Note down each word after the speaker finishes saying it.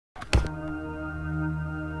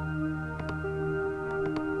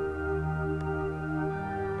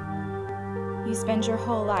You spend your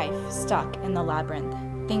whole life stuck in the labyrinth,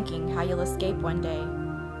 thinking how you'll escape one day,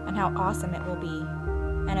 and how awesome it will be,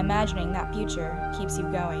 and imagining that future keeps you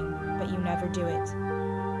going, but you never do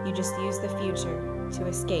it. You just use the future to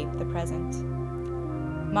escape the present.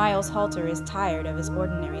 Miles Halter is tired of his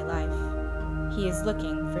ordinary life. He is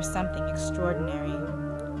looking for something extraordinary.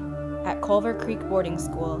 At Culver Creek Boarding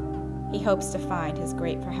School, he hopes to find his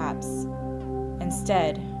great perhaps.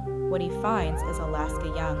 Instead, what he finds is Alaska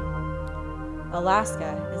Young.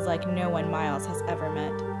 Alaska is like no one Miles has ever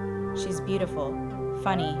met. She's beautiful,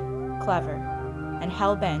 funny, clever, and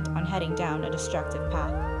hell-bent on heading down a destructive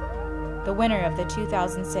path. The winner of the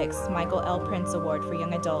 2006 Michael L. Prince Award for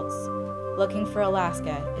Young Adults, Looking for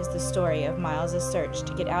Alaska, is the story of Miles' search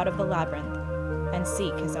to get out of the labyrinth and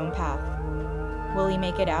seek his own path. Will he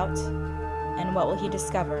make it out? And what will he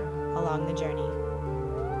discover along the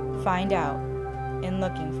journey? Find out in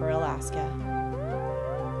Looking for Alaska.